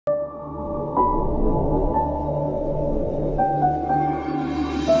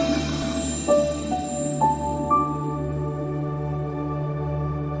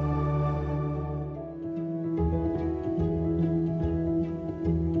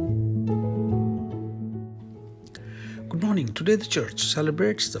Good morning. Today the church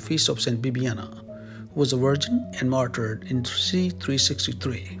celebrates the feast of Saint Bibiana, who was a virgin and martyred in CE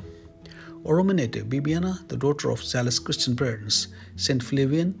 363. A Roman native, Bibiana, the daughter of zealous Christian parents, Saint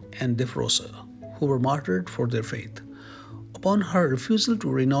Flavian and Dephrosia, who were martyred for their faith. Upon her refusal to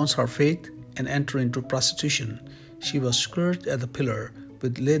renounce her faith and enter into prostitution, she was scourged at the pillar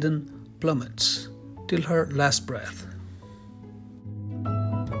with leaden plummets till her last breath.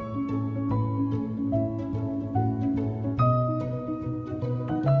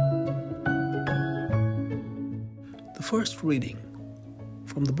 The first reading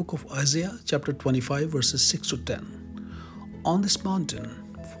from the book of Isaiah, chapter 25, verses 6 to 10. On this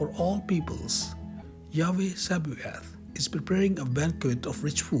mountain, for all peoples, Yahweh Sabaoth is preparing a banquet of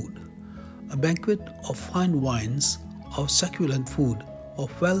rich food, a banquet of fine wines, of succulent food,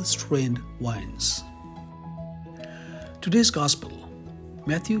 of well-strained wines. Today's Gospel,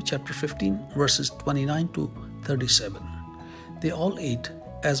 Matthew chapter 15, verses 29 to 37. They all ate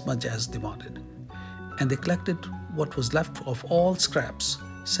as much as they wanted, and they collected what was left of all scraps,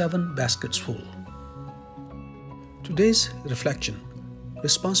 7 baskets full. Today's reflection: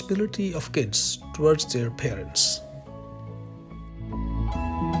 responsibility of kids towards their parents.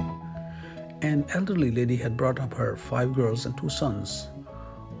 An elderly lady had brought up her 5 girls and 2 sons.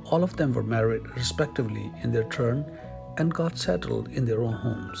 All of them were married respectively in their turn and got settled in their own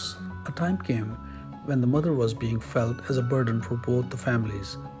homes. A time came when the mother was being felt as a burden for both the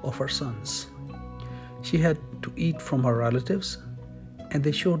families of her sons. She had to eat from her relatives, and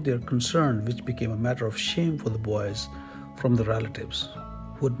they showed their concern, which became a matter of shame for the boys from the relatives,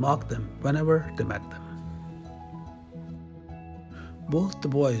 who would mock them whenever they met them. Both the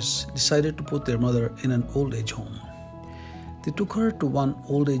boys decided to put their mother in an old age home. They took her to one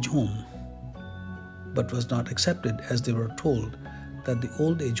old age home, but was not accepted, as they were told that the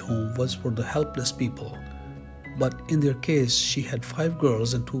old age home was for the helpless people. But in their case, she had 5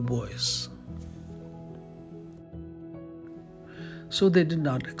 girls and 2 boys. So they did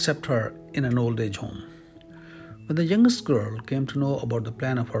not accept her in an old age home. When the youngest girl came to know about the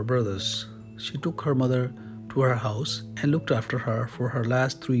plan of her brothers, she took her mother to her house and looked after her for her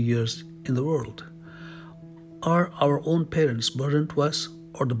last 3 years in the world. Are our own parents burden to us,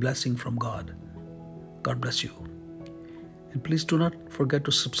 or the blessing from God? God bless you. And please do not forget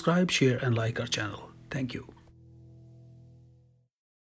to subscribe, share, and like our channel. Thank you.